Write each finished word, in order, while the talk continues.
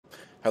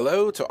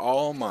Hello to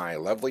all my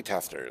lovely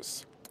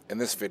testers. In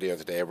this video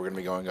today, we're going to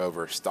be going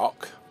over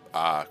Stalk.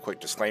 Quick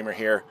disclaimer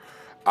here.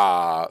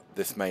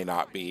 This may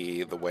not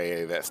be the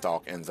way that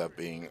Stalk ends up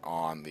being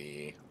on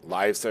the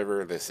live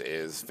server. This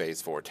is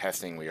Phase 4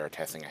 testing. We are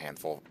testing a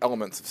handful of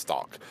elements of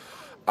Stalk.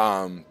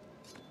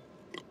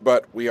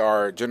 But we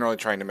are generally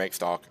trying to make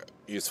Stalk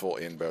useful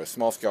in both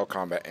small-scale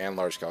combat and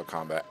large-scale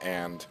combat,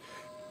 and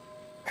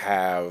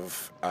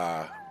have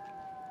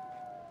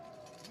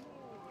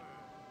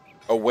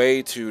a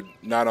way to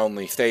not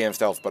only stay in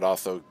stealth, but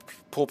also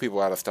pull people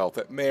out of stealth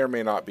that may or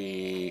may not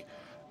be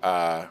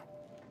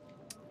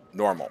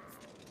normal.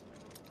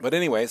 But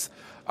anyways,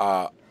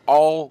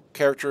 all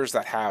characters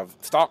that have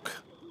Stalk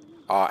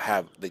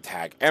have the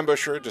tag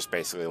Ambusher, just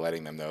basically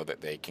letting them know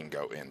that they can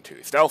go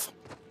into stealth.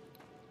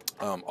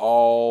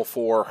 All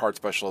 4 hard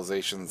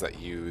specializations that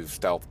use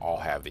stealth all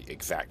have the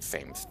exact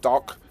same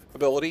Stalk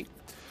ability.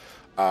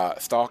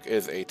 Stalk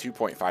is a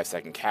 2.5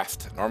 second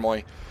cast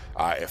normally.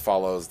 It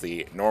follows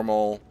the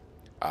normal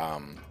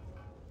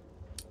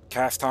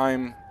cast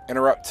time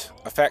interrupt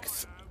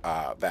effects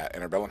that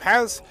Interbellum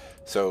has.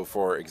 So,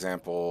 for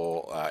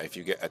example, if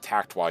you get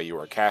attacked while you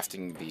are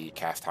casting, the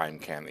cast time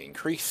can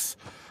increase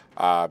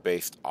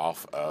based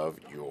off of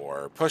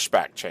your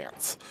pushback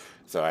chance.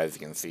 So, as you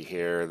can see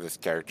here, this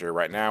character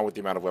right now, with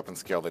the amount of weapon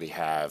skill that he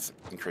has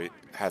a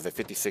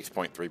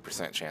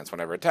 56.3% chance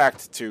whenever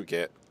attacked to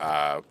get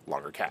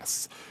longer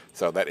casts.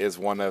 So that is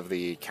one of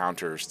the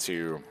counters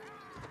to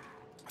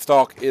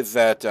Stalk, is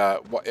that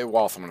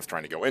while someone is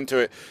trying to go into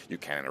it, you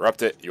can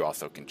interrupt it. You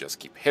also can just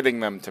keep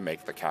hitting them to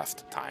make the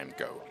cast time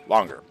go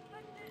longer.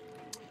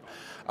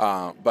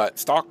 But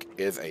Stalk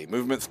is a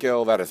movement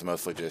skill that is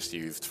mostly just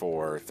used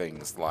for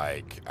things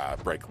like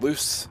break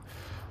loose.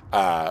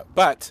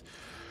 But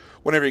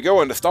whenever you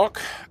go into Stalk,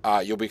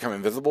 you'll become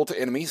invisible to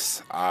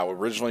enemies.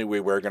 Originally, we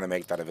were going to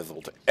make that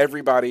invisible to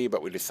everybody,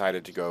 but we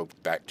decided to go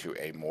back to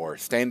a more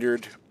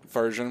standard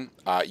version.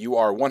 You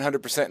are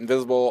 100%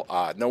 invisible.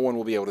 No one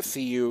will be able to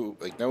see you.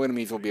 Like, no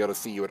enemies will be able to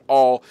see you at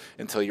all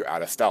until you're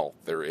out of stealth.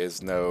 There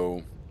is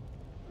no,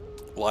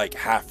 like,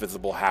 half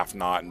visible, half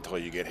not until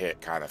you get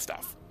hit kind of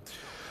stuff.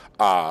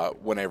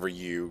 Whenever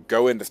you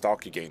go into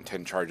Stalk, you gain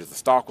 10 charges of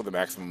Stalk with a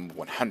maximum of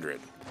 100.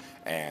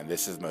 And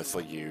this is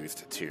mostly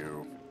used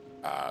to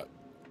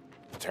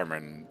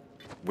determine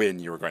when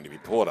you are going to be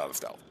pulled out of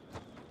stealth.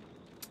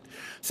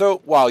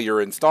 So while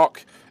you're in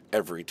Stalk,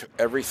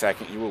 every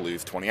second you will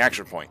lose 20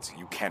 action points.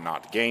 You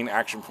cannot gain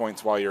action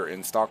points while you're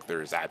in Stalk.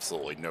 There is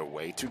absolutely no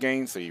way to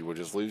gain, so you will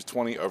just lose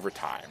 20 over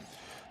time.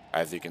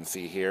 As you can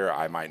see here,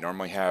 I might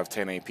normally have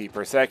 10 AP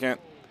per second.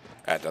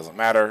 That doesn't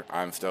matter.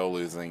 I'm still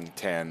losing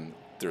 10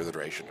 through the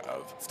duration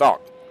of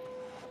Stalk.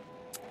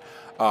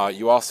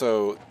 You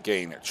also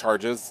gain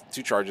charges,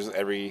 2 charges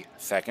every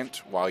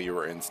second while you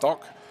are in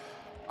Stalk,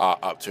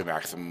 up to a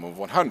maximum of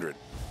 100.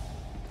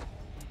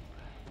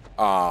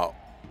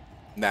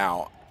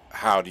 Now,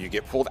 how do you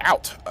get pulled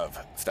out of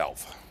Stalk,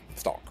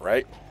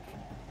 right?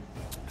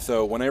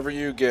 So whenever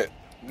you get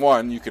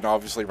 1, you can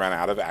obviously run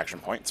out of action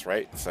points,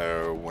 right?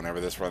 So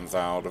whenever this runs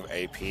out of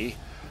AP,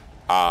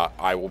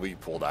 I will be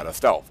pulled out of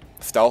Stealth.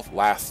 Stealth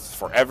lasts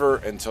forever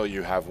until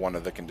you have one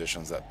of the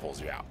conditions that pulls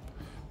you out.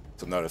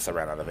 So notice I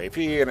ran out of AP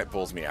and it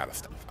pulls me out of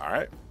Stealth,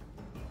 alright?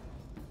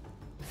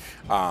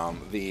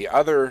 The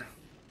other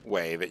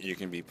way that you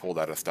can be pulled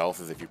out of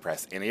Stealth is if you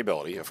press any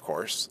ability, of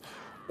course,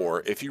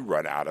 or if you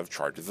run out of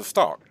charges of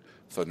Stalk.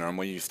 So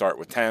normally you start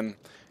with 10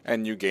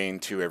 and you gain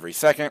 2 every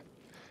second.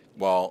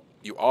 Well,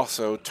 you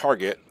also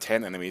target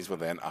 10 enemies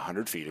within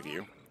 100 feet of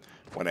you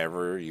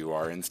whenever you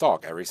are in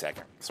Stalk every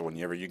second. So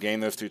whenever you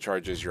gain those 2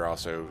 charges, you're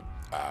also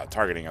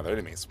targeting other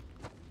enemies.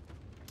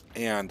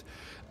 And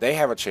they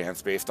have a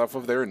chance, based off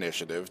of their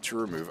initiative, to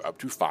remove up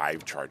to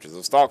 5 charges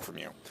of Stalk from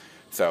you.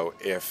 So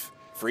if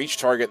for each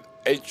target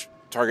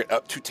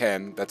up to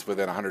 10 that's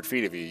within 100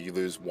 feet of you, you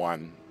lose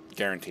 1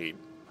 guaranteed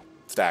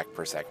stack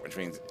per second, which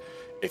means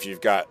if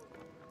you've got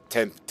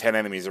 10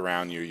 enemies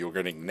around you, you're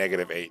getting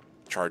 -8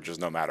 charges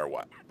no matter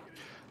what.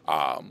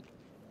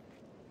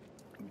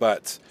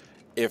 But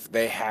if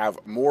they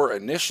have more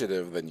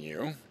initiative than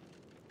you,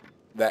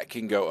 that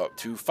can go up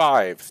to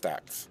 5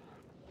 stacks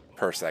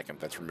per second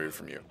that's removed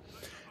from you.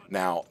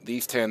 Now,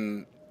 these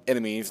 10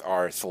 enemies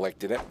are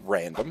selected at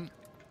random.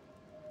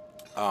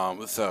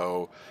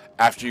 So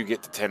after you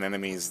get to 10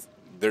 enemies,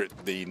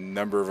 the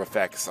number of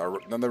effects are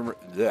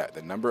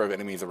the number of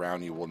enemies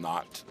around you will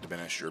not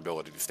diminish your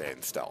ability to stay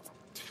in stealth.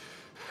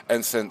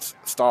 And since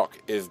Stalk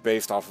is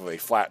based off of a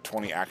flat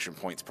 20 action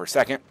points per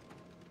second,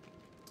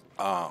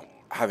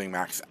 having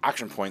max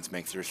action points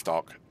makes your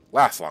Stalk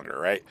last longer,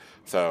 right?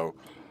 So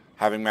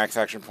having max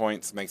action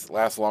points makes it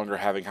last longer.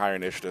 Having higher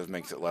initiative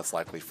makes it less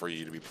likely for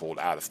you to be pulled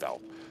out of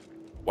stealth.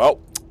 Well,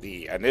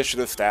 the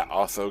initiative stat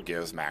also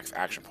gives max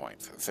action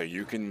points. So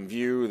you can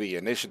view the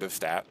initiative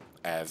stat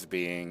as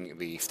being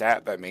the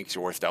stat that makes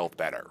your stealth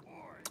better.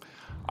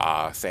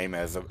 Same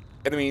as the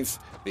enemies,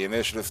 the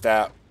initiative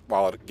stat,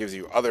 while it gives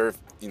you other,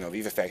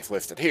 these effects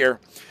listed here,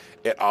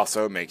 it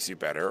also makes you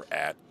better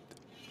at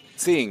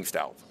seeing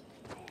stealth.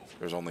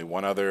 There's only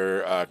one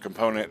other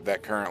component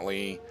that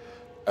currently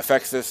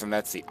affects this, and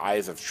that's the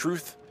Eyes of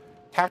Truth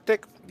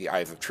tactic. The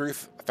Eyes of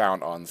Truth,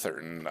 found on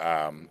certain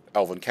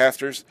Elven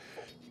casters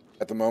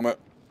at the moment,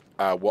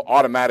 will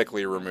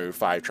automatically remove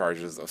 5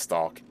 charges of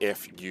Stalk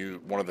if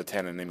one of the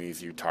 10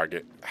 enemies you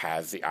target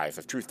has the Eyes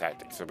of Truth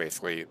tactic. So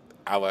basically,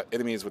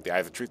 enemies with the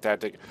Eyes of Truth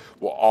tactic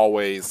will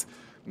always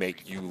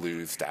make you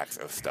lose stacks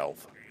of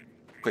stealth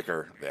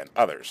quicker than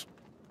others.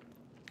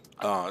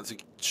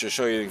 To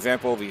show you an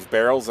example, these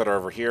barrels that are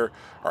over here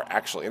are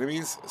actual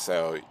enemies,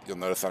 so you'll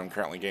notice that I'm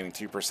currently gaining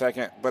 2 per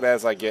second, but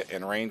as I get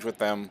in range with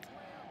them,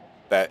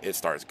 that it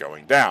starts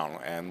going down,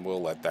 and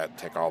we'll let that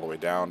tick all the way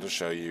down to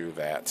show you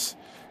that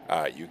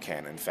you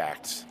can, in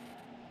fact,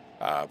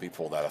 be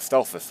pulled out of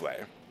stealth this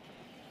way.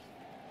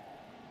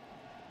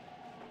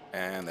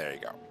 And there you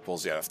go,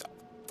 pulls you out of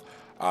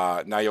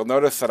stealth. Now you'll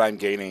notice that I'm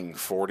gaining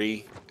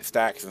 40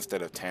 stacks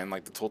instead of 10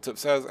 like the tooltip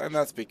says, and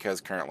that's because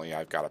currently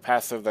I've got a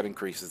passive that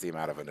increases the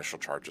amount of initial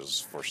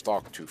charges for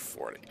Stalk to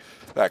 40.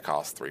 That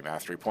costs 3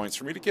 mastery points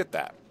for me to get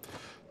that.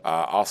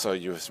 Also,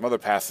 you have some other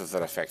passives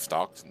that affect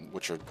Stalk,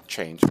 which are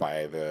changed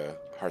by the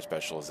hard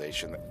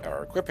specialization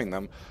or equipping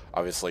them.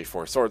 Obviously,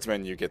 for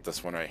Swordsman, you get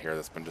this one right here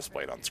that's been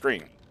displayed on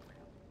screen.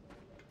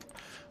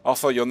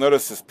 Also, you'll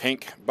notice this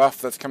pink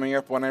buff that's coming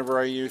up whenever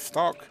I use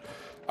Stalk.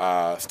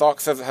 Stalk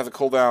says it has a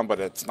cooldown, but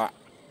it's not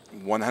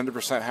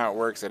 100% how it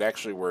works. It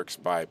actually works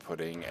by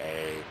putting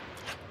a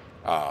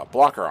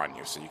blocker on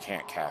you, so you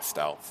can't cast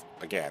Stealth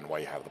again while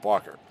you have the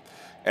blocker.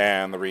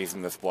 And the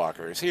reason this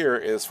blocker is here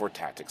is for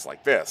tactics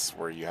like this,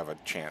 where you have a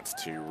chance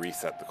to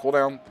reset the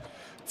cooldown.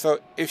 So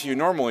if you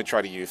normally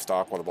try to use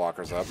Stalk while the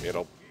blocker's up,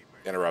 it'll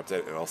interrupt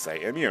it, it'll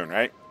say immune,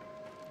 right?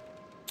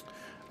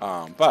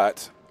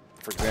 But,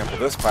 for example,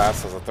 this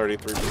class has a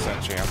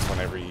 33% chance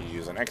whenever you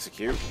use an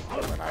execute,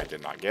 and I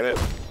did not get it,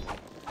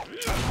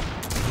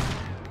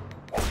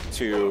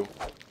 to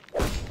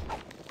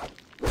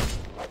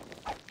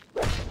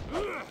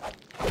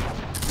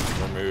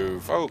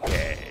remove,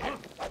 okay.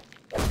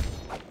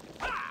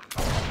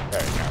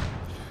 There you go.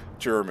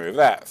 To remove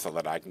that so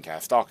that I can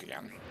cast Stalk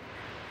again.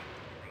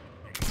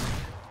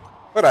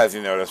 But as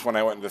you notice, when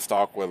I went into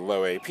Stalk with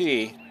low AP,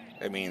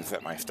 it means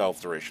that my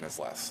stealth duration is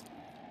less.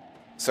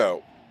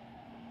 So,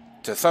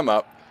 to sum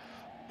up,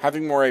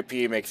 having more AP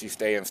makes you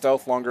stay in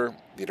stealth longer.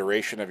 The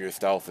duration of your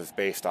stealth is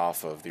based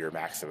off of your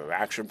maximum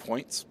action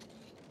points.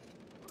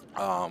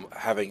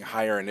 Having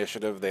higher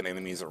initiative than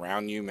enemies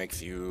around you makes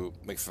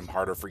them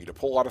harder for you to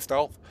pull out of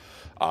stealth.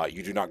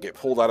 You do not get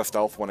pulled out of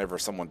stealth whenever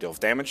someone deals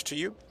damage to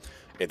you.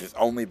 It is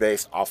only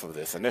based off of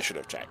this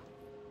initiative check.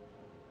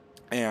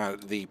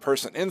 And the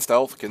person in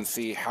stealth can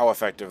see how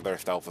effective their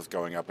stealth is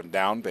going up and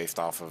down based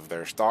off of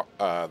their stalk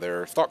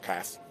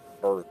cast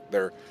or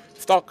their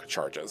stalk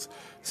charges,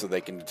 so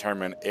they can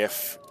determine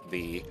if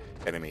the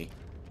enemy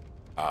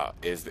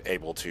is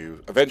able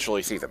to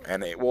eventually see them.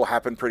 And it will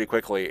happen pretty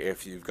quickly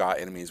if you've got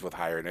enemies with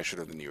higher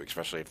initiative than you,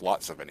 especially if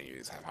lots of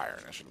enemies have higher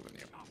initiative than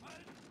you.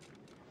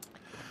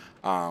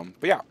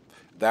 But yeah,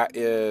 that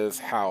is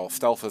how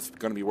stealth is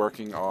going to be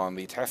working on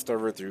the test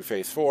server through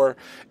Phase 4,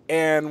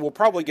 and we'll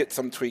probably get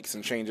some tweaks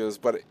and changes,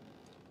 but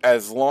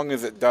as long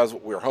as it does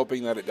what we're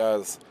hoping that it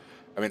does,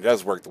 I mean, it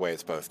does work the way it's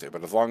supposed to,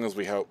 but as long as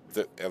we hope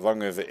that, as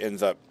long as it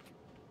ends up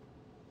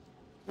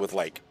with,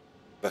 like,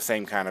 the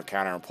same kind of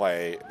counter and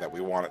play that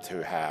we want it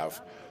to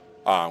have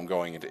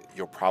going into,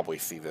 you'll probably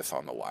see this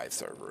on the live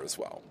server as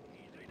well.